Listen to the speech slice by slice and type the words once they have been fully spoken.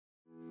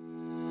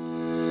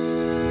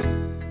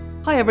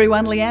Hi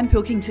everyone, Leanne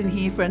Pilkington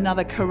here for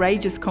another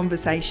courageous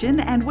conversation,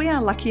 and we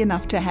are lucky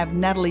enough to have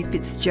Natalie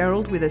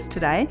Fitzgerald with us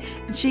today.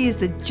 She is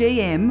the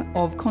GM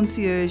of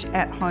Concierge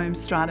at Home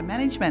Strata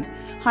Management.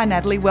 Hi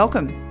Natalie,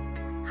 welcome.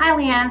 Hi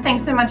Leanne,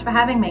 thanks so much for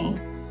having me.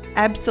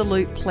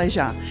 Absolute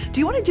pleasure.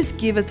 Do you want to just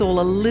give us all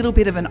a little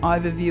bit of an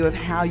overview of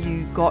how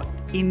you got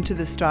into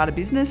the strata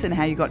business and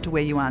how you got to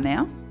where you are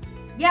now?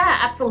 Yeah,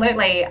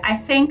 absolutely. I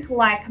think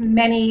like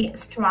many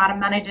strata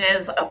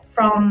managers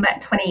from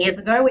 20 years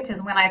ago, which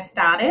is when I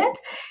started,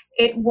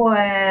 it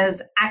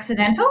was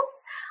accidental.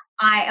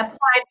 I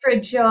applied for a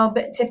job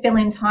to fill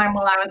in time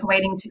while I was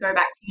waiting to go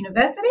back to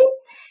university,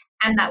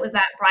 and that was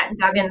at Bright &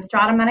 Duggan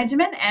Strata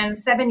Management. And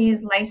 7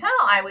 years later,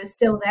 I was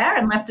still there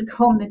and left to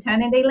go on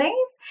maternity leave,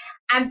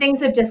 and things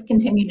have just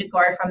continued to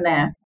grow from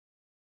there.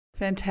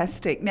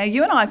 Fantastic. Now,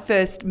 you and I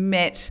first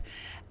met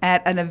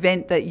at an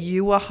event that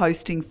you were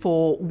hosting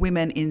for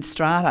women in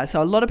strata.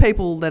 So a lot of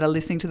people that are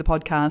listening to the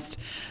podcast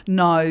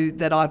know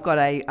that I've got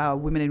a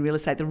Women in Real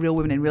Estate, the Real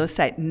Women in Real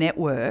Estate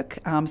network.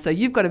 So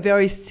you've got a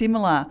very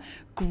similar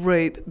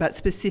group, but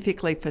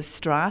specifically for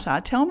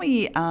strata. Tell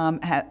me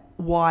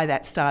why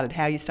that started,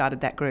 how you started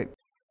that group.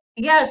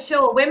 Yeah,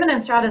 sure. Women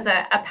in Strata is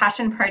a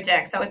passion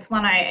project, so it's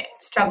one I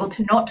struggle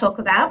to not talk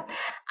about.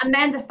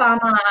 Amanda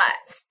Farmer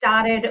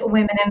started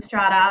Women in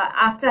Strata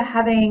after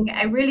having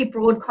a really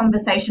broad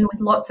conversation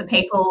with lots of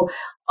people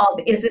of,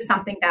 is this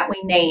something that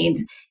we need?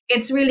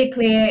 It's really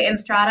clear in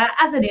Strata,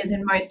 as it is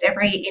in most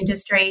every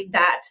industry,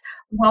 that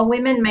while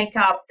women make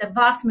up the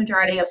vast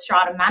majority of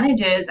Strata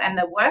managers and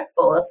the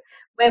workforce,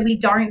 where we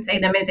don't see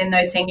them is in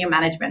those senior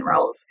management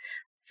roles.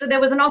 So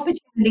there was an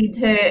opportunity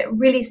to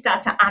really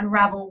start to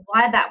unravel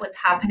why that was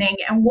happening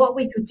and what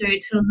we could do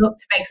to look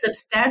to make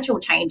substantial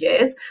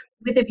changes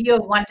with a view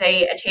of one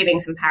day achieving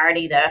some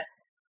parity there.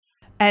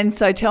 And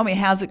so tell me,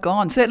 how's it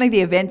gone? Certainly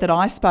the event that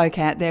I spoke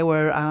at, there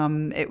were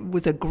it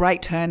was a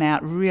great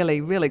turnout,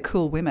 really, really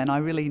cool women. I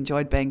really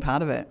enjoyed being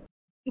part of it.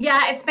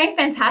 Yeah, it's been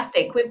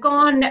fantastic. We've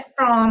gone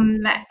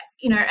from,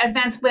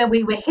 events where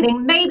we were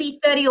hitting maybe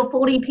 30 or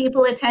 40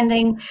 people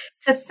attending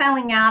to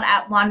selling out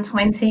at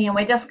 120, and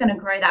we're just going to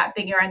grow that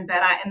bigger and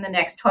better in the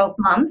next 12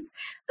 months.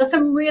 There's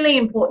some really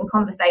important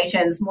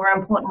conversations, more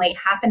importantly,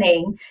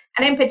 happening.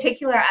 And in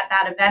particular at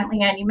that event,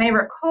 Leanne, you may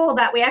recall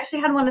that we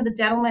actually had one of the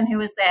gentlemen who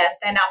was there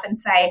stand up and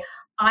say,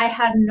 I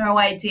had no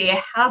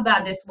idea how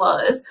bad this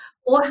was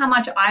or how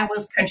much I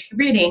was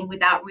contributing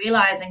without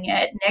realizing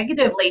it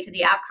negatively to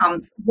the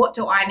outcomes. What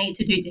do I need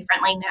to do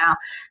differently now?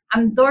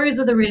 And those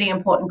are the really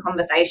important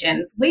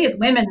conversations. We as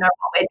women know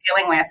what we're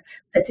dealing with,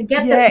 but to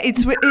get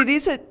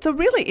it's a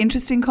really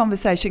interesting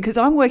conversation, because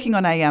I'm working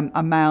on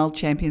a Male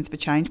Champions for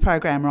Change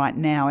program right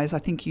now, as I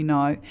think you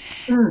know,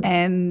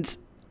 and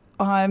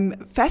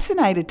I'm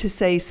fascinated to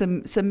see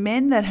some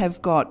men that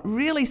have got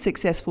really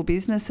successful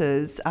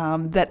businesses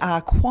that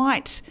are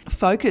quite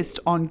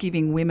focused on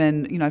giving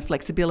women,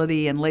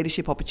 flexibility and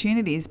leadership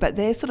opportunities, but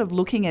they're sort of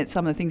looking at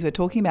some of the things we're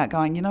talking about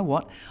going, you know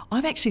what,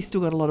 I've actually still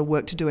got a lot of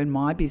work to do in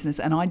my business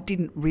and I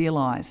didn't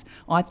realise.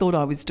 I thought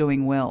I was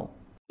doing well.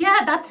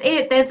 Yeah, that's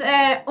it. There's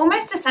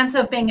almost a sense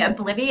of being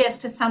oblivious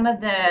to some of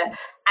the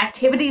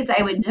activities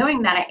they were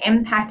doing that are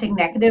impacting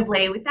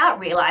negatively without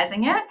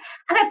realizing it.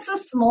 And it's the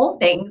small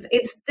things.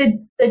 It's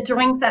the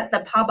drinks at the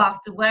pub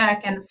after work,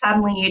 and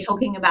suddenly you're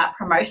talking about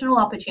promotional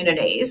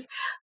opportunities,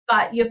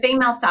 but your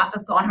female staff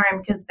have gone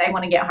home because they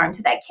want to get home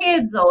to their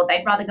kids, or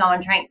they'd rather go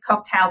and drink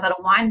cocktails at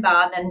a wine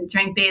bar than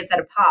drink beers at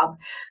a pub.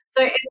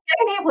 So it's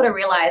getting people to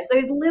realize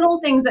those little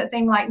things that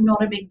seem like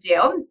not a big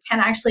deal can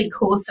actually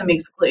cause some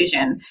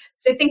exclusion.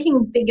 So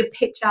thinking bigger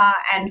picture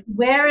and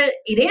where it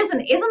is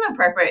and isn't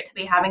appropriate to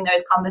be having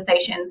those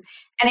conversations.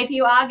 And if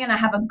you are going to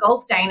have a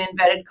golf day in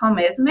inverted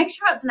commas, make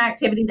sure it's an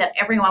activity that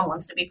everyone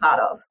wants to be part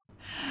of.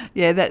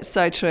 Yeah, that's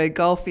so true.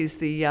 Golf is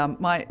the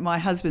my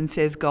husband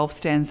says golf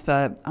stands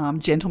for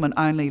gentlemen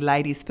only,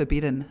 ladies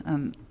forbidden,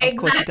 and of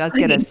course he does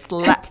get a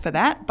slap for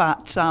that.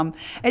 But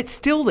it's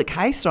still the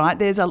case, right?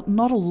 There's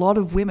not a lot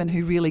of women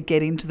who really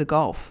get into the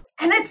golf.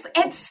 And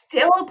it's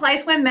still a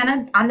place where men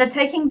are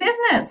undertaking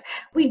business.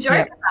 We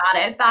joke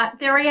about it, but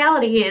the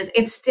reality is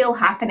it's still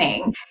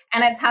happening,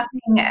 and it's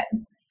happening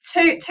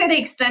to the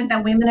extent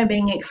that women are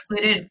being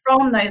excluded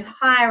from those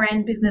higher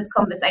end business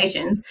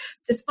conversations,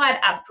 despite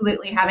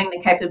absolutely having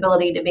the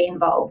capability to be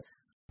involved.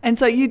 And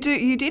so you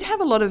did have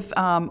a lot of,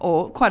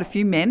 or quite a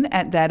few men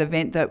at that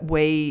event that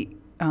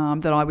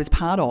that I was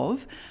part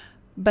of.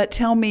 But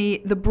tell me,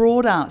 the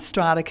broader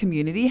strata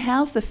community,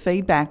 how's the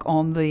feedback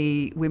on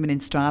the Women in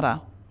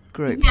Strata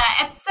group?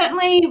 Yeah, it's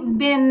certainly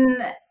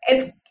been,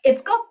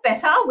 it's got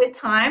better with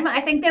time. I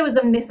think there was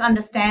a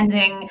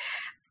misunderstanding,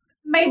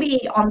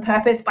 maybe on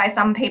purpose by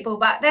some people,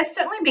 but there's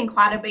certainly been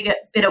quite a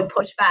bit of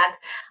pushback.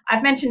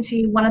 I've mentioned to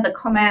you one of the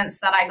comments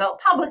that I got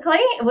publicly,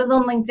 it was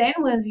on LinkedIn,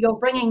 was you're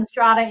bringing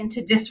strata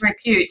into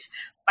disrepute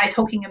by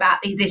talking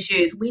about these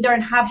issues. We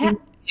don't have these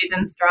issues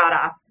in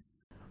strata.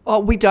 Oh,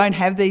 we don't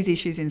have these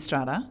issues in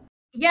strata?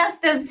 Yes,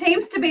 there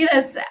seems to be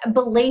this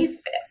belief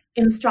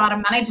in strata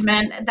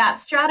management that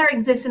strata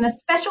exists in a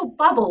special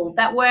bubble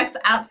that works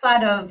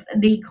outside of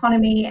the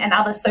economy and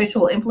other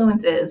social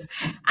influences.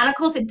 And of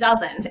course it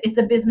doesn't. It's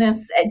a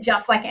business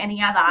just like any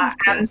other.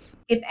 And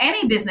if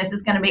any business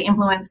is going to be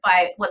influenced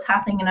by what's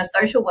happening in a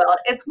social world,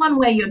 it's one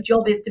where your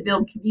job is to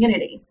build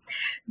community.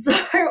 So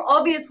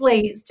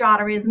obviously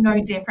strata is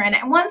no different.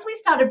 And once we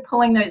started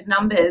pulling those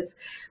numbers,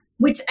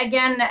 which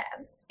again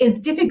is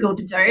difficult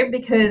to do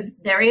because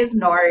there is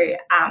no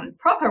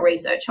proper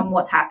research on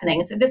what's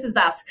happening. So this is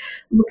us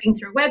looking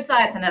through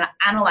websites and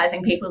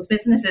analysing people's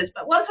businesses.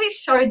 But once we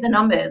showed the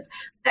numbers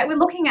that we're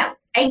looking at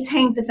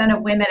 18%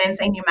 of women in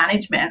senior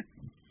management,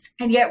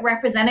 and yet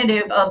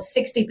representative of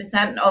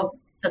 60% of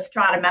the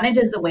strata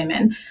managers are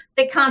women,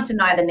 they can't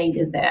deny the need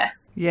is there.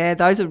 Yeah,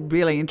 those are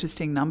really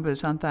interesting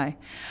numbers, aren't they?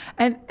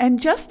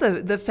 And just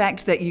the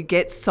fact that you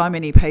get so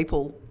many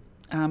people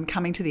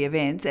coming to the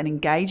events and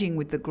engaging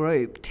with the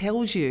group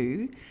tells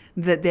you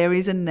that there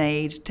is a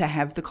need to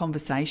have the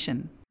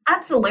conversation.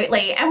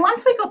 Absolutely. And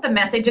once we got the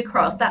message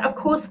across that, of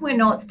course, we're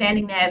not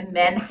standing there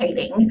men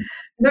hating.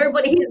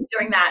 Nobody is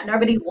doing that.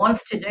 Nobody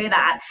wants to do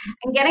that.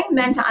 And getting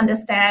men to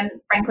understand,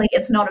 frankly,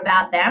 it's not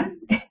about them.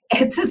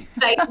 It's a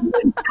space to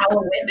empower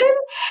women.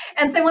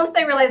 And so once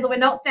they realize that we're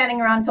not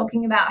standing around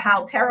talking about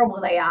how terrible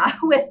they are,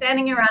 we're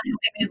standing around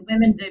helping these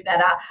women do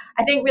better,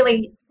 I think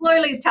really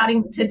slowly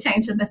starting to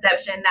change the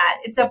perception that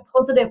it's a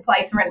positive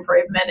place for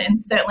improvement and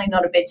certainly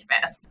not a bitch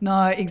fest.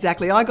 No,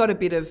 exactly. I got a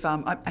bit of,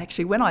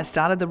 actually, when I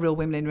started the Real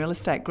Women in Real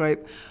Estate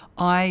group,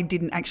 I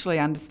didn't actually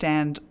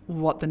understand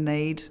what the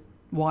need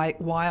why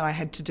I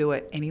had to do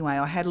it anyway.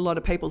 I had a lot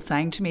of people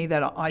saying to me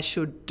that I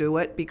should do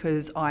it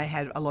because I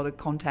had a lot of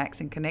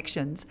contacts and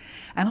connections.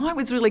 And I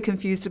was really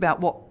confused about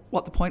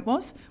what the point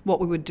was, what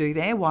we would do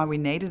there, why we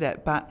needed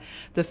it. But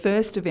the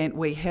first event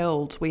we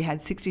held, we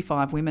had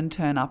 65 women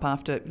turn up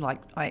after,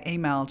 I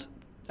emailed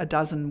a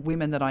dozen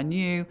women that I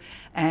knew,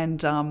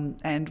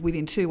 and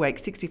within 2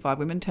 weeks, 65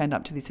 women turned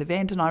up to this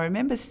event. And I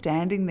remember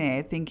standing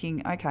there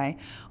thinking, okay,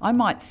 I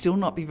might still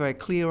not be very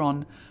clear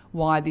on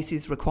why this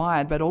is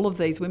required, but all of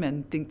these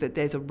women think that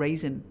there's a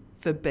reason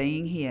for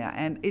being here.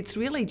 And it's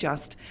really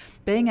just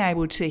being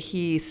able to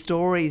hear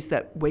stories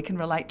that we can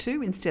relate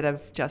to instead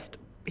of just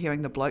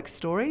hearing the bloke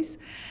stories.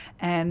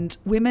 And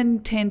women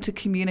tend to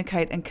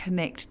communicate and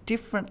connect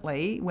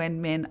differently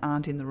when men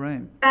aren't in the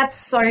room. That's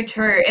so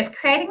true. It's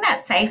creating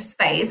that safe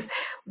space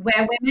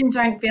where women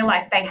don't feel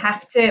like they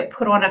have to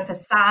put on a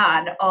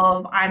facade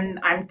of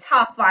I'm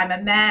tough, I'm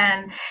a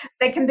man.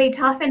 They can be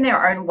tough in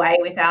their own way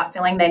without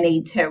feeling they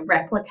need to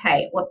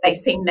replicate what they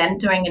see men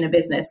doing in a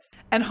business.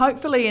 And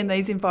hopefully in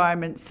these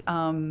environments,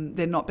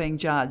 they're not being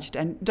judged.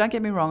 And don't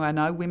get me wrong, I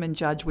know women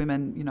judge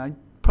women,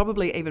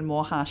 probably even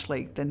more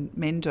harshly than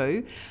men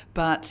do,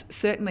 but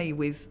certainly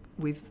with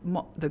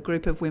the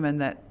group of women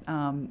that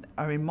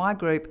are in my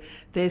group,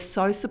 they're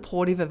so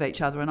supportive of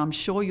each other, and I'm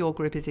sure your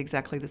group is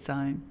exactly the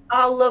same.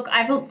 Oh, look,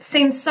 I've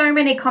seen so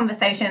many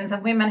conversations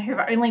of women who've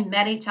only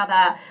met each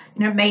other,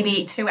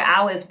 maybe 2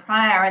 hours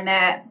prior, and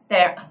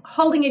they're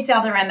holding each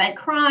other and they're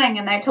crying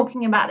and they're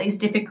talking about these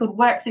difficult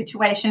work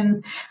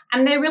situations,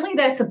 and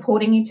they're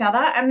supporting each other,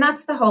 and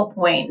that's the whole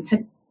point,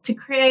 to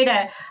create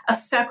a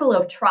circle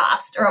of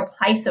trust or a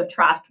place of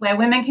trust where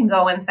women can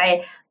go and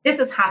say, this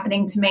is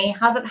happening to me.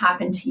 Has it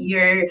happened to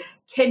you?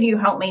 Can you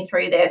help me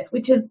through this?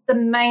 Which is the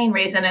main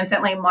reason and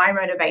certainly my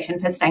motivation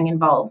for staying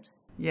involved.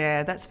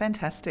 Yeah, that's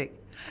fantastic.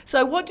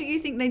 So what do you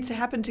think needs to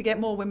happen to get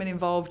more women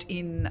involved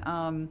in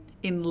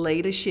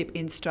leadership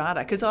in strata?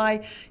 Because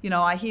I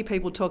hear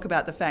people talk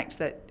about the fact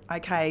that,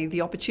 okay,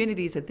 the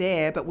opportunities are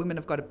there, but women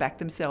have got to back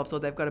themselves or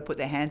they've got to put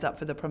their hands up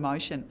for the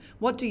promotion.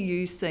 What do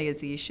you see as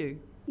the issue?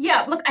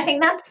 Yeah, look, I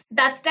think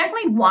that's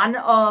definitely one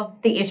of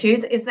the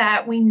issues is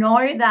that we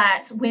know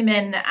that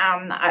women,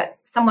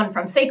 someone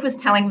from Seek was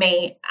telling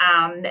me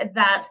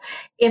that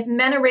if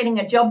men are reading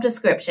a job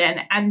description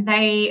and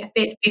they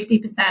fit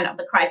 50% of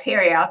the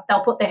criteria,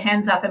 they'll put their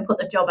hands up and put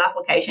the job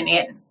application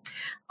in.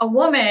 A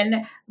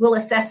woman will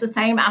assess the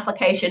same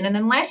application, and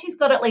unless she's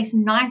got at least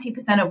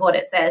 90% of what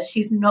it says,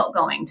 she's not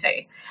going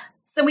to.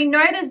 So we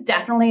know there's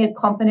definitely a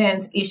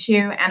confidence issue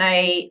and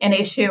an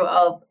issue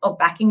of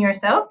backing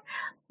yourself.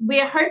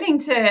 We're hoping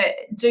to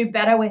do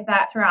better with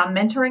that through our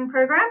mentoring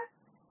program,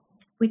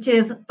 which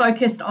is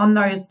focused on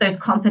those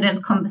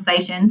confidence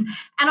conversations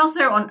and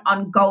also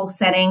on goal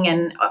setting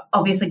and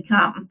obviously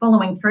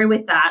following through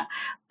with that.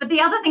 But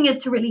the other thing is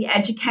to really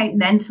educate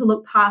men to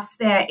look past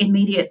their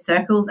immediate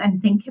circles and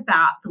think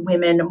about the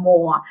women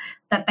more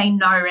that they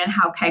know and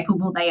how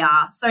capable they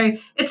are. So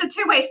it's a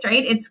two-way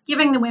street. It's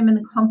giving the women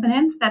the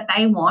confidence that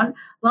they want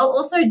while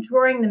also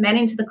drawing the men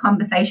into the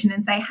conversation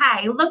and say,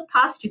 hey, look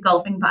past your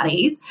golfing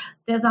buddies.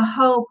 There's a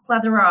whole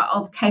plethora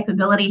of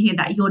capability here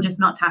that you're just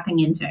not tapping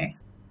into.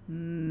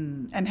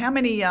 And how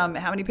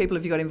many people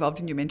have you got involved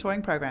in your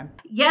mentoring program?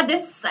 Yeah,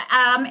 this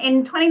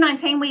in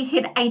 2019 we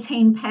hit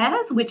 18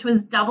 pairs, which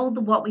was double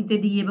what we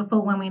did the year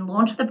before when we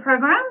launched the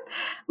program,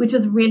 which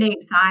was really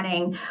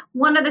exciting.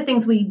 One of the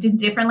things we did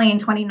differently in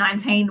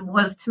 2019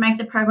 was to make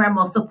the program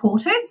more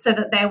supported, so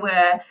that there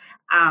were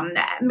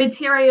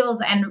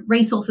materials and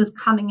resources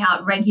coming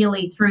out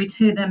regularly through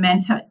to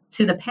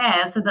the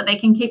pair, so that they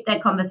can keep their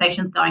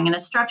conversations going in a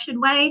structured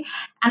way.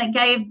 And it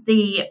gave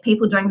the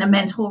people doing the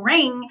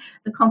mentoring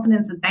the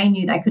confidence that they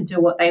knew they could do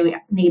what they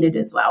needed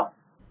as well.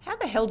 How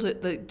the hell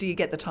do you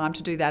get the time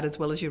to do that as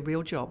well as your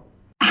real job?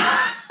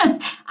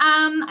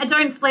 I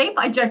don't sleep.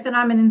 I joke that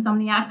I'm an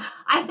insomniac.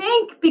 I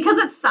think because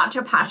it's such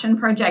a passion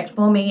project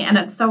for me and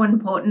it's so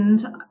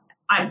important,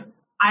 I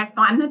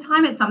find the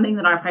time. It's something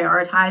that I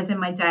prioritize in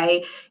my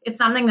day. It's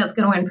something that's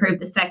going to improve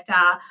the sector.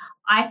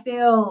 I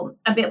feel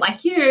a bit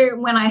like you.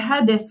 When I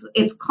heard this,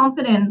 it's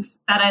confidence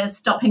that is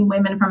stopping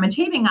women from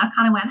achieving. I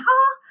kind of went,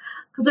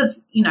 because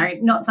it's,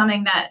 not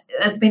something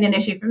that's been an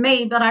issue for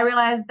me. But I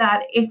realized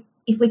that if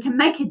we can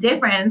make a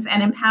difference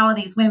and empower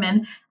these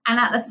women and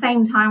at the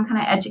same time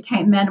kind of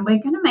educate men, we're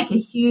going to make a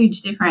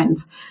huge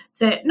difference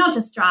to not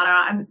just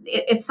Strata.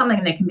 It's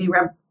something that can be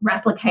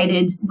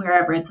replicated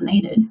wherever it's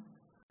needed.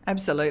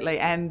 Absolutely.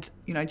 And,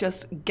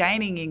 just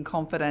gaining in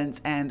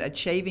confidence and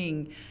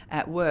achieving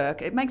at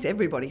work, it makes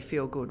everybody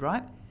feel good,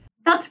 right?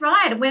 That's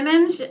right.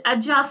 Women are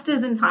just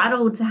as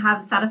entitled to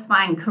have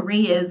satisfying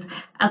careers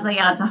as they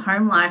are to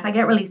home life. I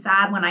get really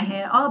sad when I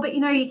hear, but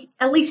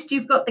at least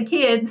you've got the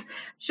kids.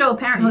 Sure,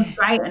 parenthood's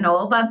great and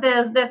all, but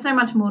there's so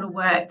much more to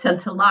work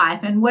to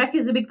life, and work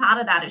is a big part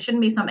of that. It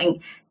shouldn't be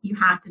something you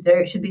have to do.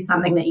 It should be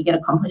something that you get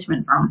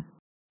accomplishment from.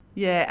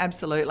 Yeah,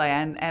 absolutely.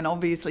 And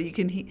obviously you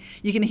can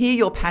hear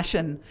your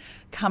passion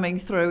coming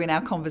through in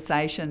our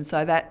conversation.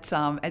 So that's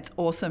it's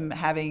awesome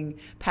having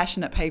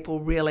passionate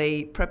people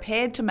really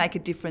prepared to make a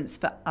difference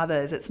for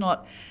others. It's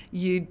not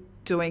you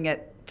doing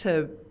it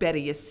to better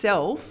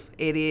yourself.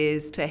 It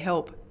is to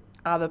help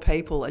other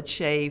people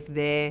achieve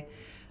their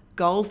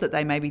goals that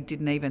they maybe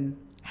didn't even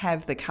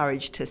have the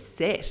courage to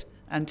set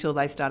until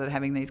they started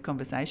having these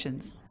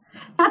conversations.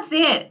 That's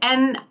it.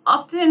 And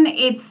often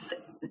it's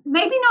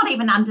maybe not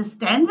even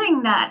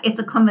understanding that it's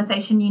a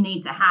conversation you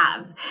need to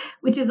have,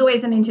 which is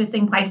always an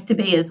interesting place to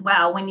be as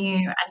well, when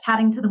you are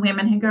chatting to the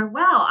women who go,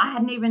 wow, I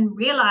hadn't even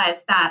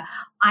realized that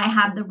I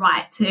had the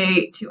right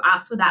to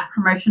ask for that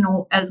promotion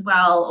as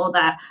well, or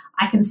that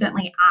I can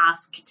certainly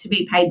ask to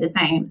be paid the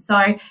same.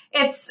 So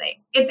it's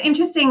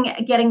interesting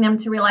getting them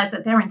to realize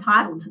that they're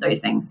entitled to those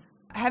things.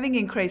 Having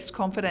increased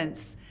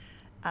confidence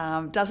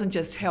doesn't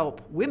just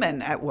help women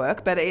at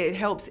work, but it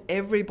helps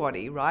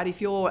everybody, right?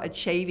 If you're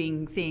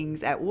achieving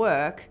things at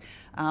work,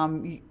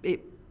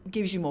 it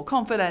gives you more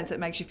confidence. It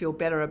makes you feel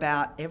better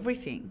about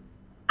everything.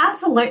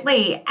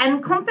 Absolutely.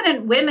 And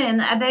confident women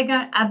are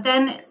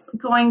then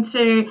going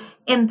to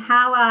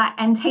empower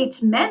and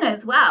teach men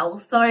as well.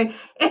 So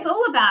it's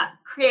all about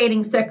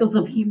creating circles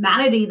of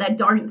humanity that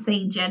don't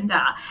see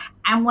gender.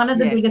 And one of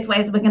the biggest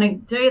ways we're going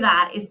to do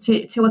that is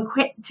to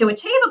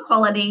achieve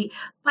equality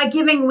by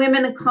giving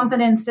women the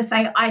confidence to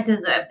say, I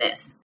deserve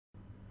this.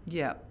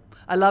 Yeah.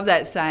 I love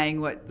that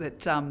saying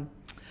that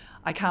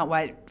I can't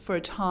wait for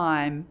a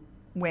time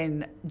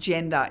when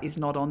gender is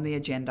not on the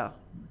agenda.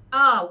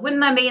 Oh,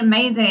 wouldn't that be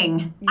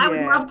amazing? Yeah. I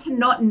would love to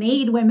not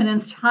need women in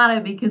Strata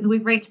because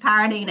we've reached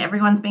parity and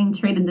everyone's being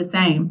treated the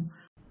same.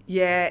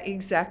 Yeah,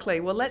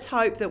 exactly. Well, let's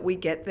hope that we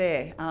get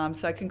there.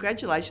 So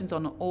congratulations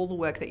on all the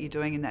work that you're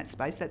doing in that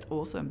space. That's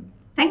awesome.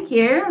 Thank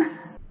you.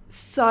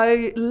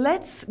 So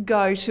let's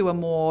go to a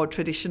more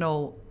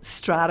traditional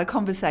Strata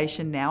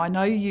conversation now. I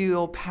know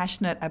you're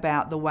passionate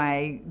about the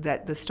way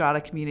that the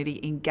Strata community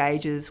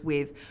engages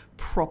with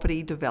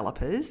property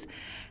developers.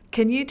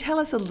 Can you tell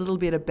us a little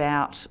bit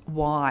about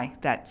why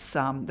that's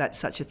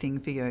such a thing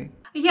for you?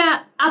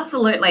 Yeah,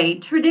 absolutely.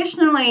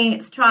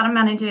 Traditionally, strata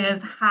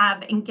managers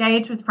have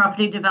engaged with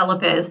property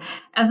developers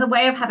as a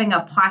way of having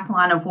a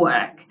pipeline of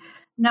work.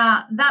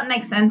 Now, that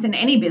makes sense in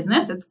any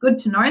business. It's good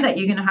to know that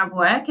you're going to have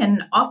work,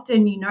 and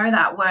often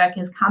that work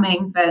is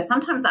coming for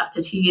sometimes up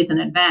to 2 years in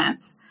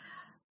advance.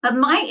 But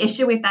my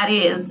issue with that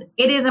is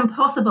it is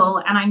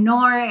impossible, and I know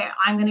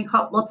I'm going to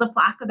cop lots of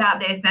flack about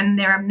this, and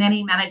there are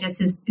many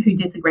managers who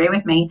disagree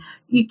with me.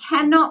 You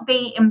cannot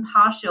be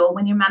impartial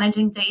when you're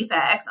managing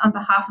defects on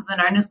behalf of an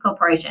owner's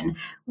corporation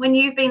when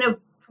you've been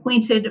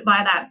appointed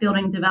by that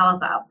building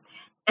developer,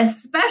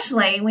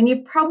 especially when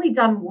you've probably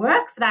done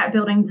work for that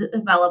building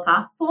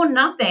developer for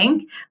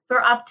nothing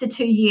for up to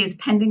 2 years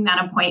pending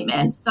that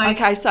appointment. So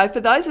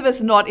for those of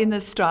us not in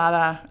the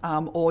strata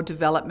or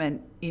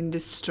development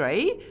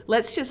industry,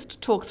 let's just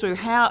talk through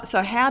how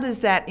does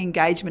that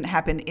engagement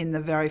happen in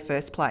the very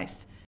first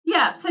place?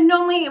 Yeah, so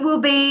normally it will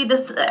be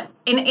this,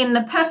 in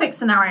the perfect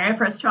scenario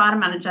for a strata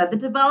manager, the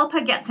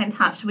developer gets in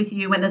touch with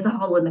you when there's a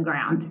hole in the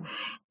ground.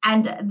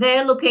 And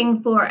they're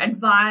looking for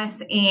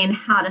advice in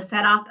how to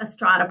set up a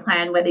strata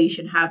plan, whether you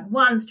should have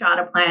one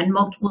strata plan,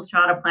 multiple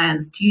strata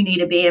plans, do you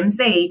need a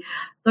BMC,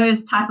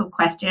 those type of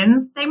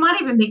questions. They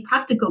might even be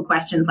practical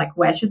questions like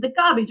where should the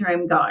garbage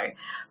room go?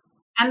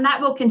 And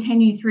that will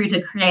continue through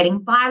to creating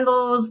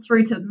bylaws,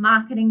 through to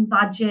marketing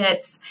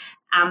budgets,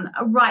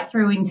 right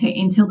through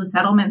until the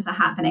settlements are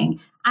happening.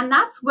 And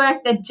that's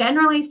work that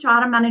generally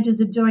strata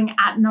managers are doing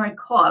at no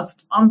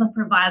cost on the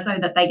proviso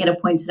that they get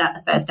appointed at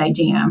the first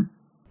AGM.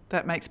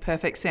 That makes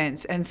perfect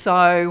sense. And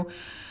so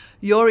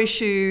your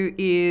issue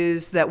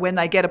is that when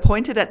they get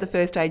appointed at the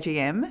first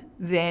AGM,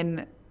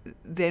 then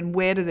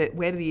where do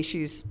the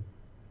issues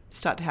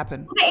start to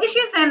happen? Well, the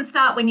issues then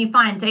start when you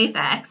find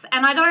defects.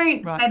 And I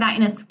don't say that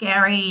in a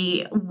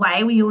scary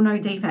way. We all know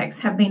defects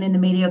have been in the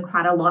media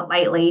quite a lot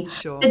lately.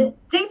 Sure. The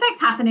defects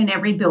happen in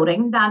every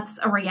building. That's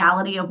a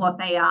reality of what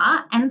they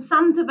are. And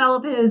some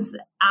developers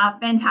are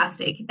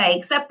fantastic. They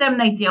accept them,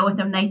 they deal with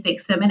them, they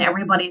fix them, and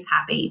everybody's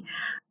happy.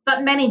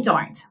 But many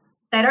don't.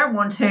 They don't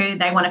want to.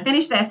 They want to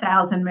finish their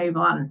sales and move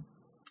on.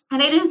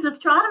 And it is the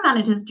strata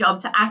manager's job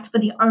to act for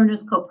the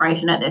owner's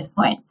corporation at this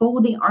point, for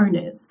the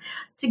owners,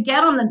 to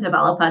get on the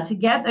developer, to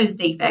get those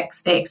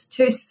defects fixed,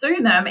 to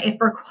sue them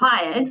if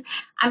required.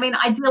 I mean,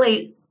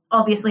 ideally,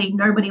 obviously,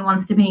 nobody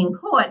wants to be in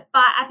court,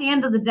 but at the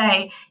end of the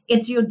day,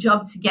 it's your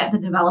job to get the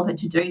developer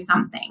to do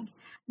something.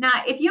 Now,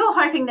 if you're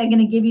hoping they're going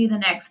to give you the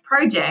next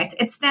project,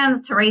 it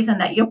stands to reason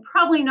that you're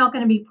probably not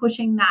going to be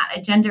pushing that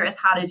agenda as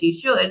hard as you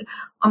should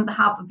on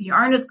behalf of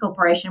your owner's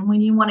corporation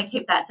when you want to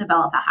keep that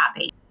developer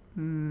happy.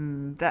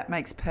 That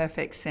makes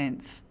perfect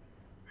sense.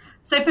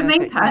 So for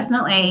me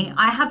personally,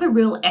 I have a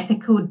real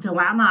ethical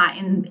dilemma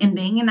in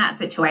being in that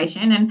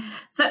situation. And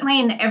certainly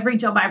in every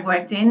job I've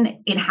worked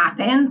in, it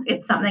happens.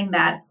 It's something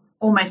that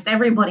almost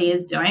everybody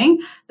is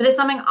doing, but it's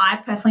something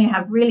I personally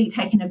have really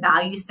taken a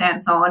value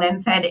stance on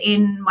and said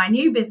in my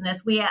new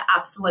business, we are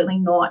absolutely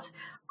not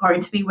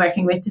going to be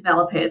working with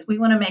developers. We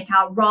want to make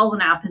our role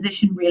and our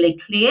position really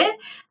clear.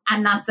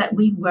 And that's that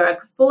we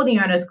work for the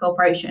owner's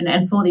corporation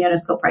and for the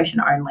owner's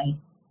corporation only.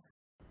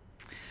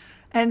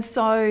 And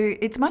so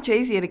it's much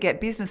easier to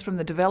get business from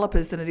the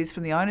developers than it is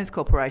from the owners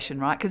corporation,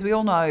 right? Because we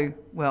all know,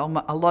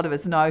 well, a lot of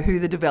us know who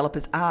the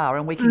developers are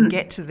and we can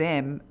get to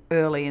them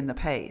early in the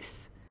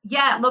piece.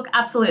 Yeah, look,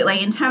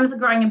 absolutely. In terms of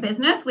growing a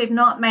business, we've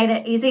not made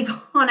it easy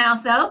on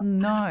ourselves.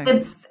 No.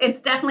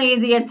 It's definitely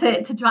easier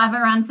to drive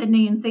around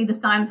Sydney and see the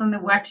signs on the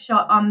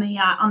workshop, on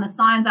the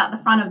signs out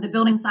the front of the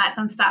building sites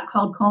and start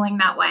cold calling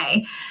that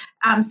way.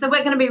 So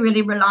we're going to be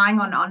really relying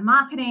on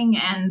marketing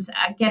and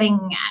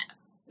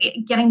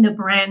getting the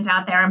brand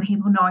out there and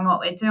people knowing what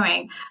we're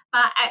doing.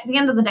 But at the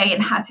end of the day, it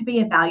had to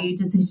be a value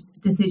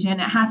decision.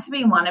 It had to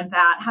be one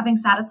about having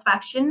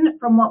satisfaction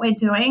from what we're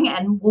doing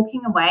and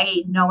walking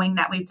away knowing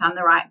that we've done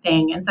the right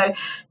thing. And so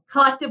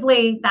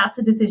collectively, that's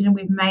a decision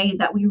we've made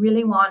that we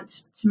really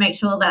want to make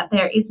sure that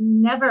there is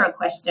never a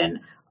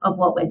question of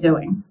what we're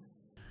doing.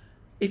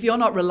 If you're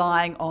not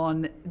relying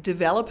on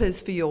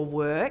developers for your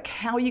work,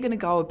 how are you going to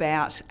go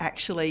about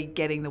actually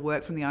getting the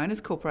work from the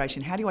owners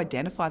corporation? How do you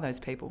identify those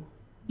people?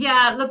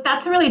 Yeah, look,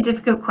 that's a really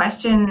difficult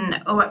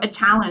question, or a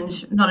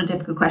challenge, not a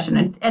difficult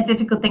question, a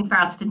difficult thing for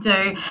us to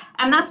do.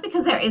 And that's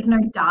because there is no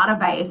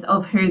database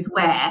of who's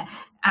where,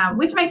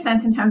 which makes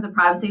sense in terms of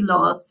privacy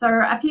laws. So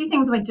a few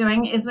things we're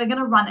doing is we're going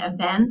to run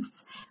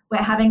events. We're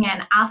having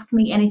an Ask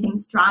Me Anything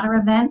Strata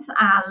event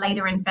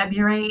later in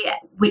February,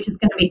 which is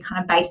going to be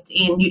kind of based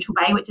in Neutral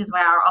Bay, which is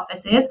where our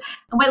office is.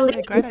 And we're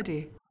literally, great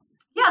idea.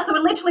 Yeah, so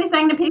we're literally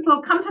saying to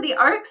people, come to the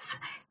Oaks.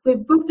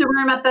 We've booked a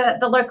room at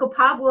the local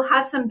pub. We'll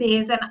have some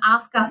beers and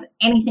ask us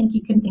anything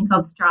you can think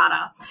of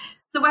strata.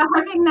 So we're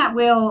hoping that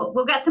we'll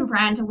get some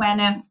brand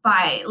awareness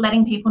by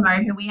letting people know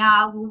who we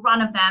are. We'll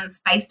run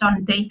events based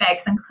on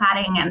defects and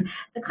cladding and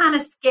the kind of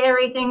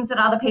scary things that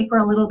other people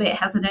are a little bit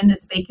hesitant to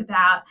speak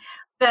about,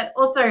 but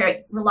also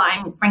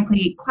relying,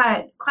 frankly,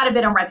 quite a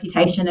bit on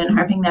reputation and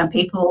hoping that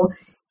people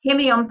hear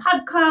me on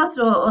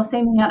podcasts or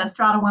see me at a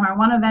Strata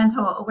 101 event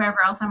or wherever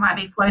else I might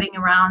be floating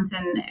around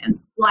and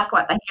like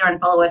what they hear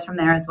and follow us from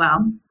there as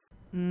well.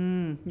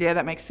 Yeah,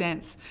 that makes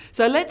sense.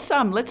 So let's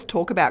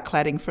talk about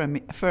cladding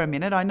for a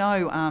minute. I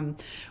know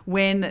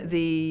when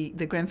the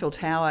Grenfell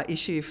Tower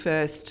issue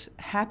first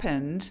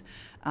happened,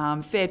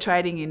 Fair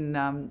Trading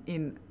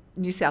in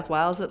New South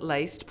Wales at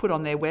least put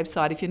on their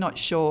website, if you're not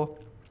sure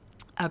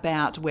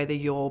about whether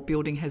your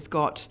building has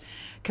got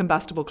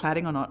combustible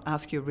cladding or not,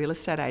 ask your real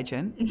estate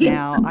agent. Yeah.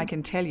 Now, I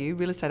can tell you,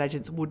 real estate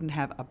agents wouldn't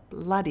have a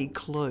bloody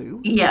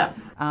clue. Yeah.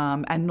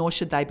 And nor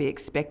should they be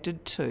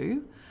expected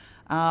to.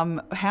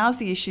 How's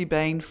the issue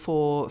been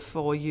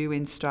for you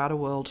in Strata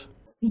World?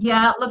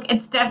 Yeah, look,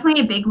 it's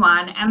definitely a big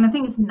one. And the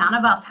thing is, none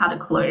of us had a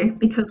clue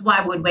because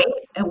why would we?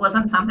 It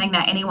wasn't something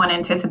that anyone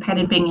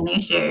anticipated being an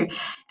issue.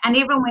 And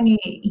even when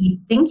you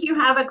think you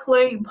have a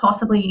clue,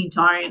 possibly you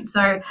don't.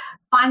 So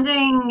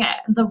finding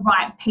the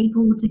right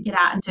people to get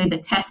out and do the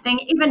testing,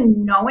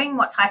 even knowing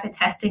what type of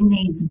testing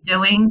needs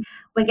doing,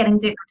 we're getting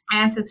different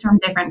answers from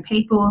different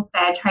people.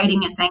 Fair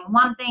Trading is saying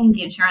one thing,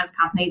 the insurance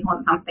companies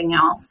want something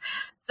else.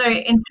 So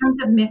in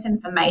terms of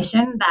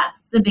misinformation,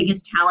 that's the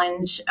biggest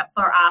challenge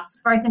for us,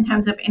 both in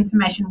terms of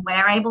information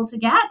we're able to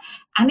get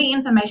and the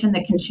information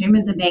that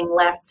consumers are being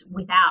left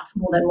without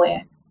more than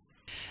with.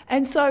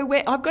 And so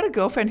I've got a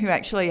girlfriend who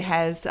actually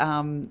has,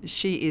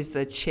 she is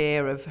the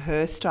chair of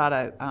her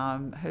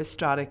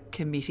strata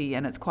committee,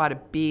 and it's quite a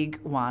big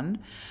one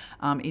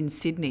in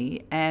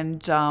Sydney.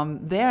 And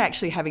they're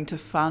actually having to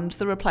fund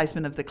the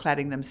replacement of the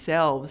cladding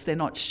themselves. They're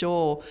not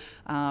sure,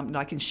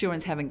 like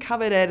insurance haven't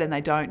covered it, and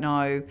they don't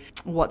know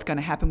what's going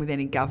to happen with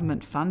any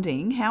government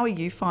funding. How are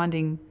you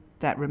finding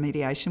that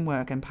remediation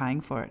work and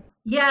paying for it?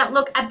 Yeah,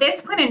 look, at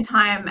this point in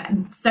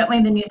time,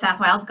 certainly the New South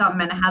Wales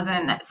government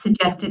hasn't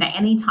suggested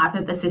any type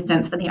of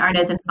assistance for the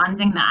owners in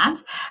funding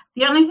that.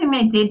 The only thing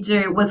they did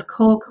do was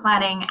call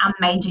cladding a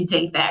major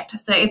defect.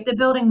 So if the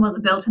building was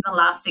built in the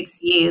last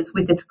 6 years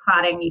with its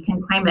cladding, you can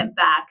claim it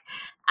back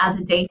as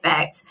a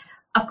defect.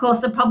 Of course,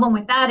 the problem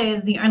with that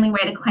is the only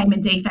way to claim a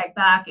defect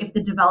back if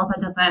the developer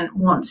doesn't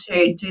want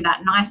to do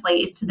that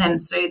nicely is to then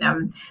sue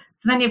them.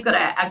 So then you've got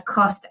a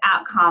cost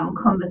outcome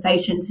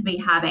conversation to be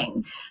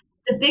having.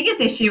 The biggest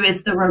issue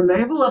is the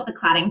removal of the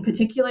cladding,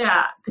 particularly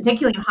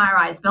in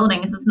high-rise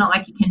buildings. It's not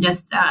like you can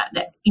just,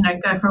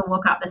 go for a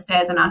walk up the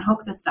stairs and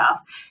unhook the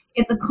stuff.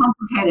 It's a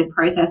complicated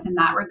process in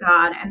that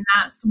regard, and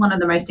that's one of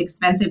the most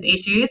expensive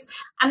issues.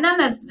 And then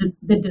there's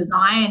the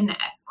design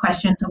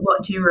questions of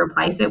what do you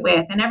replace it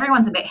with, and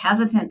everyone's a bit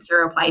hesitant to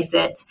replace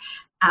it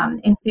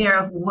in fear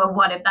of, well,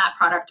 what if that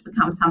product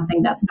becomes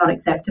something that's not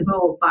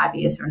acceptable 5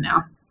 years from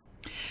now?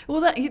 Well,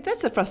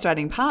 that's the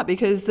frustrating part,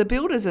 because the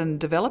builders and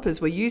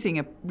developers were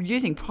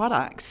using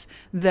products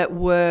that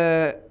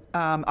were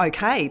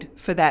okayed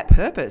for that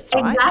purpose,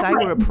 right? Exactly.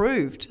 They were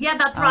approved. Yeah,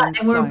 that's right.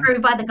 They were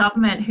approved by the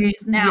government,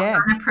 who's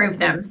now unapproved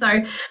them.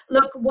 So,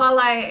 look, while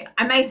I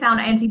may sound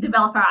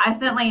anti-developer, I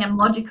certainly am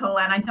logical,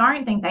 and I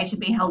don't think they should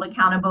be held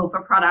accountable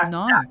for products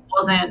that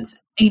wasn't,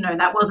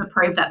 that was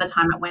approved at the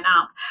time it went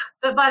up.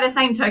 But by the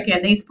same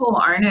token, these poor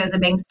owners are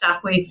being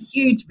stuck with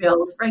huge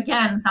bills for,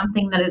 again,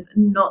 something that is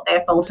not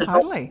their fault at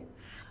all. Totally.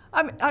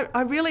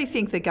 I really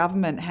think the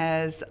government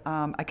has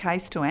a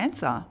case to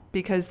answer,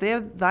 because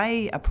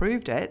they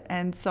approved it.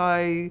 And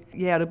so,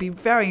 it'll be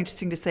very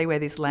interesting to see where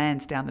this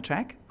lands down the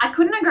track. I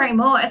couldn't agree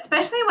more,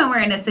 especially when we're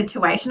in a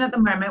situation at the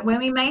moment where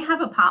we may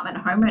have apartment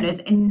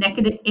homeowners in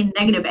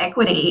negative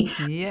equity.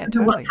 Yeah,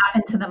 totally. What's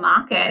happened to the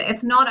market.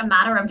 It's not a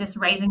matter of just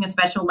raising a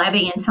special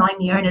levy and telling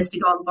the owners to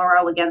go and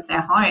borrow against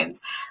their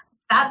homes.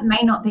 That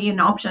may not be an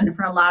option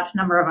for a large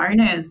number of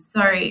owners.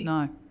 So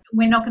no.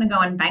 We're not going to go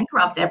and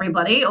bankrupt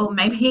everybody, or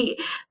maybe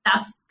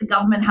the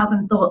government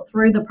hasn't thought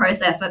through the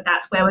process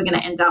that's where we're going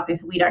to end up if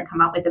we don't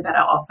come up with a better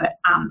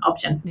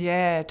option.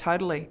 Yeah,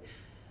 totally.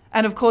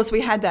 And of course,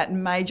 we had that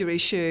major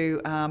issue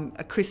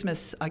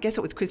Christmas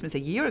a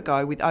year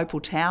ago with Opal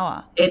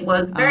Tower. It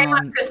was very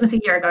much Christmas a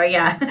year ago,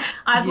 yeah.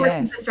 I was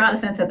working for Strata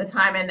Centre at the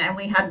time, and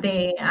we had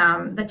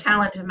the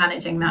challenge of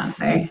managing that.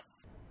 So,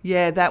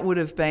 yeah, that would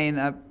have been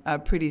a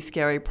pretty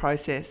scary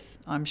process,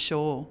 I'm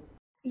sure.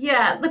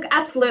 Yeah, look,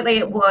 absolutely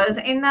it was,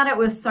 in that it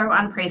was so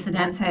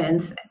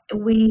unprecedented.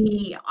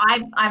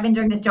 I've been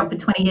doing this job for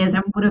 20 years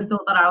and would have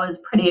thought that I was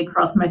pretty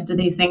across most of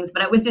these things,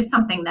 but it was just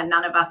something that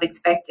none of us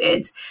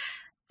expected.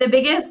 The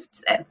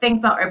biggest thing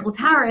for Opal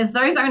Tower is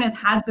those owners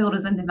had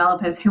builders and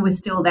developers who were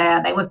still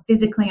there. They were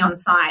physically on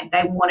site.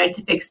 They wanted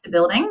to fix the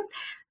building.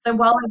 So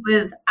while it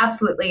was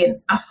absolutely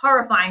a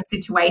horrifying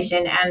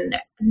situation and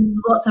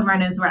lots of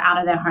owners were out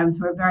of their homes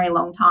for a very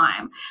long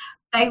time,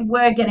 they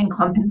were getting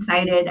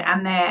compensated,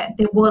 and there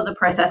was a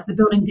process. The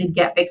building did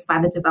get fixed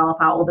by the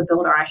developer, or the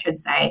builder, I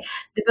should say.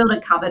 The builder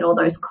covered all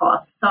those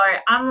costs. So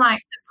unlike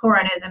the poor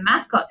owners in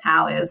Mascot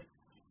Towers,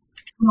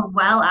 who were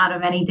well out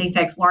of any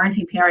defects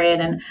warranty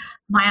period, and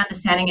my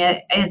understanding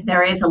is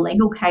there is a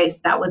legal case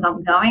that was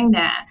ongoing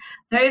there,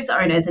 those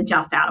owners are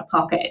just out of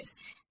pocket.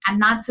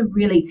 And that's a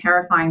really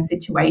terrifying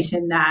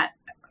situation that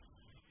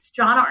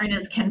strata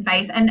owners can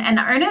face, and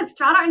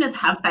strata owners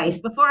have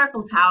faced. Before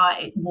Opal Tower,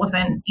 it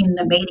wasn't in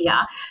the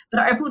media,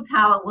 but Opal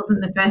Tower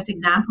wasn't the first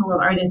example of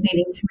owners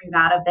needing to move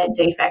out of their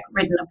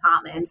defect-ridden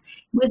apartments.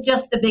 It was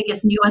just the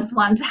biggest, newest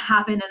one to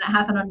happen, and it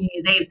happened on New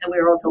Year's Eve, so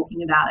we were all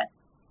talking about it.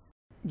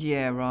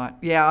 Yeah, right.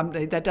 Yeah,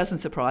 that doesn't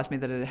surprise me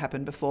that it had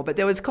happened before. But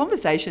there was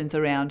conversations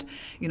around,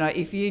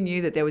 if you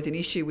knew that there was an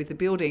issue with the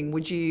building,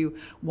 would you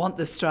want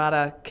the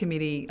strata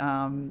committee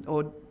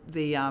or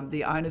the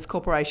owners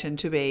corporation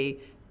to be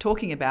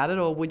talking about it,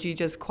 or would you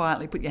just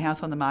quietly put your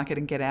house on the market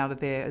and get out of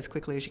there as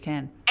quickly as you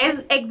can?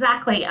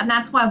 Exactly. And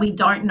that's why we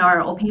don't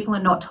know, or people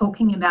are not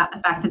talking about the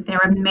fact that there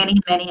are many,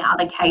 many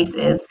other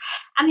cases.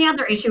 And the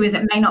other issue is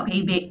it may not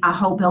be a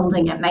whole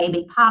building. It may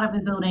be part of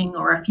a building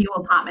or a few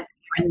apartments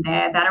here and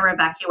there that are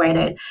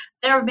evacuated.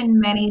 There have been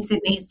many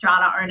Sydney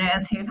strata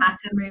owners who've had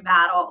to move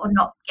out or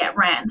not get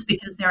rent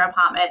because their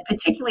apartment,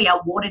 particularly are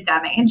water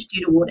damage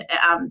due to water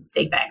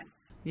defects.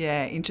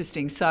 Yeah,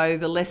 interesting. So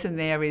the lesson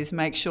there is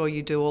make sure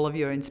you do all of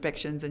your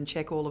inspections and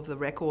check all of the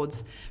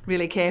records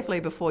really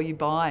carefully before you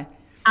buy.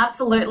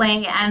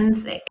 Absolutely. And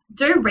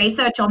do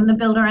research on the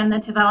builder and the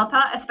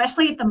developer,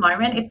 especially at the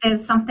moment. If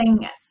there's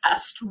something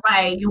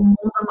astray, you're more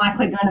than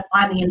likely going to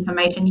find the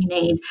information you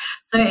need.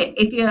 So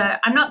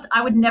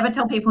I would never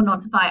tell people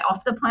not to buy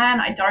off the plan.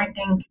 I don't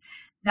think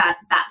that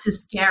that's as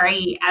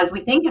scary as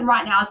we think. And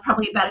right now is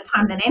probably a better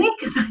time than any,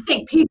 because I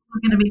think people are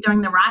going to be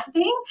doing the right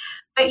thing.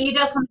 But you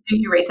just want to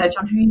do your research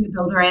on who your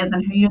builder is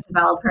and who your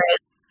developer is.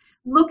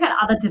 Look at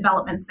other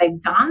developments they've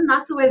done.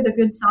 That's always a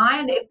good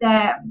sign. If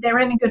they're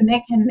in a good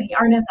nick and the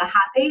owners are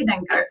happy,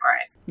 then go for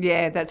it.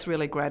 Yeah, that's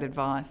really great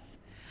advice.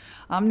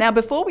 Now,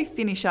 before we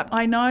finish up,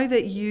 I know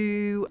that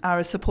you are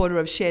a supporter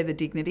of Share the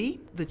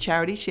Dignity, the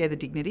charity Share the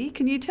Dignity.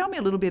 Can you tell me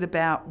a little bit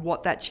about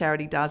what that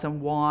charity does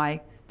and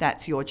why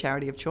that's your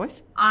charity of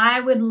choice? I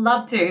would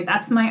love to.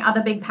 That's my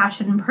other big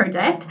passion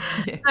project.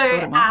 Yeah,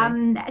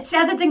 so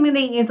Share the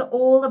Dignity is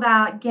all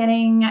about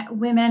getting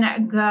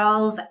women,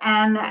 girls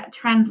and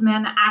trans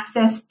men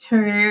access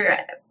to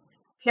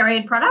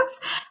period products.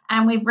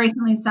 And we've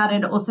recently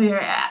started also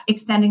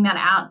extending that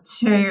out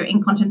to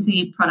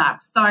incontinency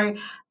products. So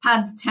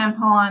pads,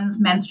 tampons,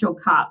 menstrual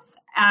cups.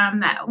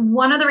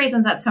 One of the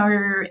reasons that's so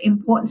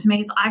important to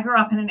me is I grew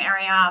up in an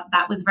area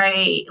that was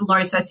very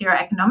low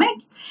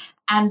socioeconomic.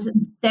 And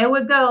there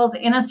were girls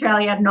in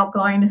Australia not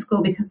going to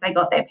school because they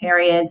got their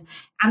period.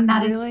 And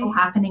that is still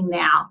happening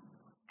now.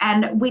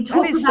 And we talk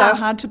about... That is so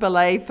hard to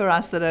believe for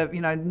us that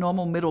are,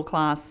 normal middle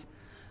class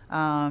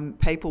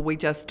people. We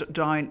just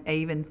don't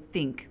even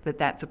think that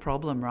that's a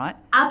problem, right?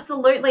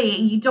 Absolutely,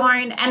 you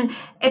don't. And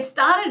it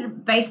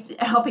started based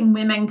helping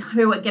women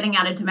who are getting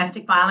out of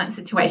domestic violence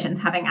situations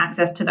having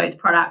access to those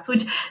products,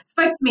 which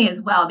spoke to me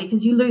as well,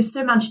 because you lose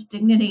so much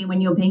dignity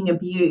when you're being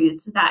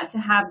abused, that to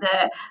have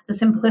the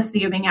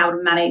simplicity of being able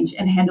to manage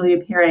and handle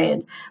your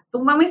period.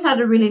 But when we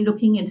started really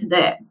looking into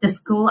the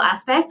school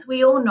aspect,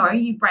 we all know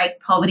you break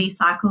poverty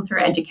cycle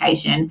through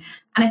education.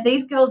 And if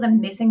these girls are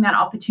missing that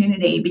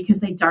opportunity because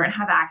they don't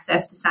have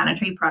access to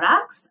sanitary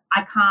products,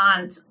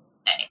 it's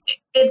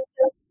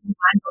just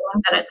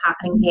mind-blowing that it's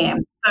happening here.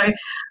 So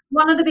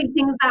one of the big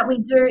things that we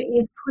do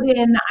is put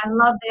in, I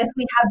love this,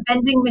 we have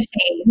vending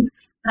machines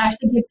that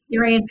actually give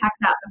period packs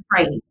out for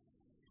free.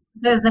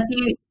 So there's a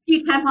few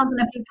tampons and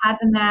a few pads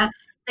in there.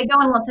 They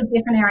go in lots of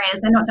different areas.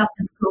 They're not just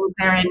in schools,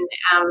 they're in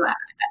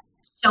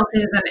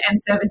shelters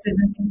and services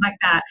and things like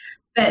that.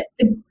 But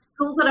the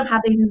schools that have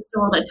had these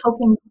installed are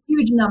talking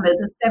huge numbers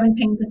of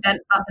 17%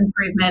 plus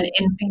improvement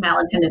in female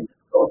attendance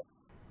at school.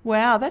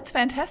 Wow, that's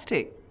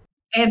fantastic.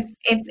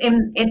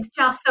 It's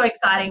just so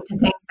exciting to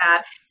think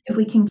that if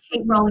we can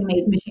keep rolling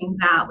these machines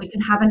out, we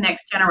can have a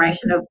next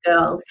generation of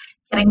girls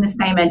getting the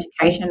same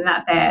education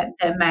that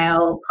their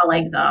male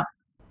colleagues are.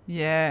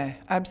 Yeah,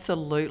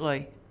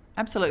 absolutely.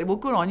 Absolutely. Well,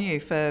 good on you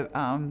for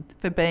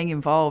being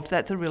involved.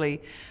 That's a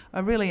really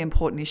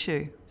important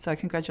issue. So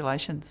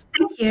congratulations.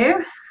 Thank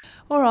you.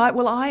 All right.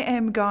 Well, I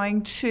am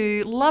going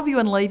to love you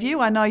and leave you.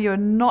 I know you're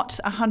not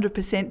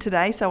 100%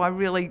 today, so I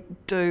really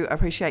do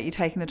appreciate you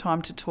taking the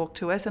time to talk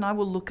to us, and I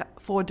will look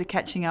forward to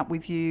catching up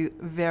with you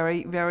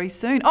very, very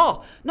soon.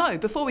 Oh, no,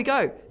 before we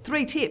go,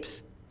 3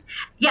 tips.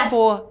 Yes.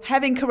 For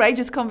having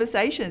courageous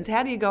conversations.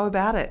 How do you go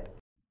about it?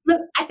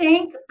 Look, I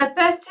think the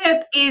first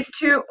tip is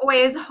to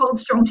always hold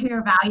strong to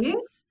your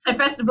values. So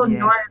first of all,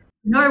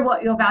 know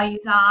what your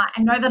values are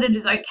and know that it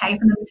is okay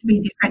for them to be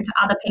different to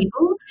other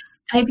people.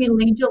 And if you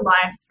lead your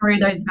life through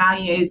those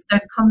values,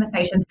 those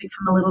conversations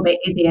become a little bit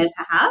easier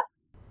to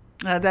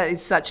have. That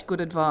is such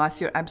good advice.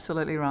 You're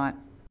absolutely right.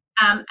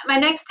 My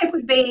next tip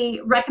would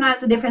be recognize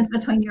the difference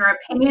between your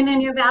opinion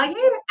and your value,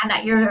 and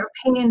that your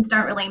opinions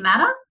don't really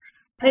matter.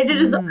 And it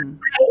is okay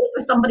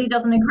if somebody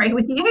doesn't agree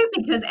with you,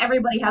 because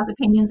everybody has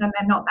opinions and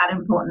they're not that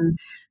important.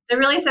 So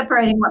really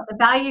separating what's a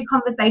value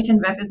conversation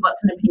versus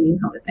what's an opinion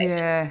conversation.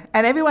 Yeah,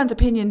 and everyone's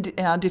opinion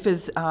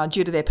differs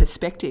due to their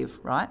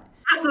perspective, right?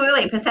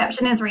 Absolutely.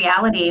 Perception is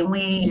reality, and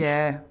we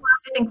like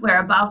to think we're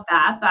above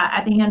that, but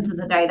at the end of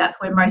the day, that's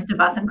where most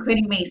of us,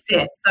 including me,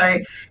 sit. So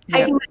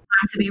taking the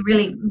time to be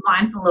really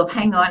mindful of,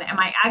 hang on, am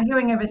I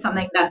arguing over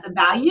something that's a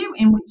value,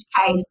 in which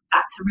case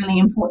that's a really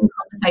important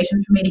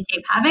conversation for me to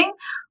keep having,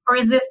 or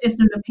is this just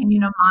an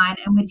opinion of mine,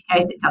 in which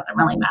case it doesn't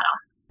really matter?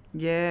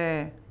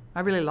 Yeah, I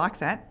really like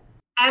that.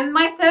 And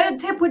my third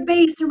tip would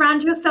be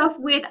surround yourself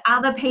with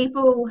other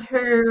people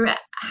who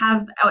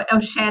have or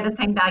share the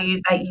same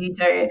values that you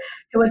do,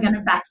 who are going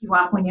to back you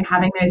up when you're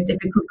having those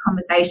difficult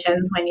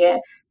conversations, when you're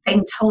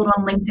being told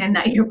on LinkedIn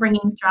that you're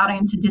bringing Strata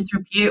into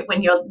disrepute,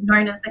 when you're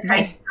known as the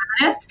crazy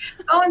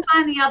feminist. Go and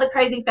find the other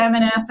crazy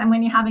feminists, and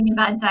when you're having a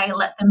bad day,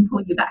 let them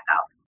pull you back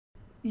up.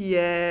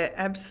 Yeah,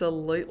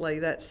 absolutely.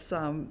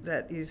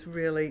 That is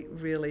really,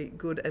 really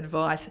good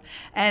advice.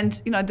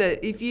 And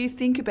if you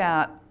think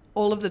about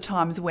all of the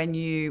times when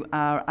you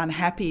are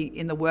unhappy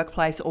in the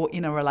workplace or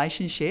in a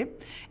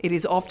relationship, it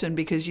is often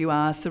because you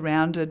are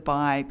surrounded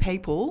by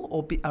people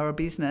or a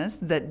business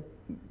that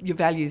your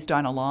values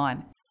don't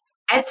align.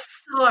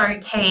 It's so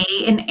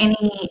key in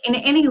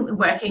any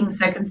working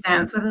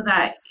circumstance, whether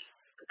that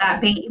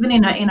be even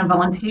in a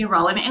volunteer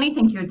role, in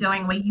anything you're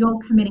doing where you're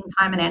committing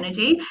time and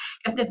energy.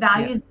 If the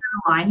values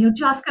don't align, you're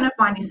just going to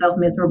find yourself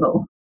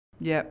miserable.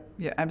 Yep,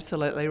 you're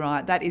absolutely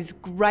right. That is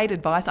great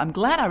advice. I'm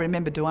glad I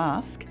remembered to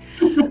ask.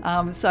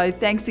 So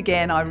thanks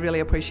again. I really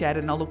appreciate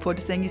it, and I'll look forward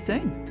to seeing you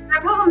soon. No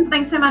problems.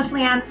 Thanks so much,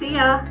 Leanne. See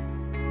ya.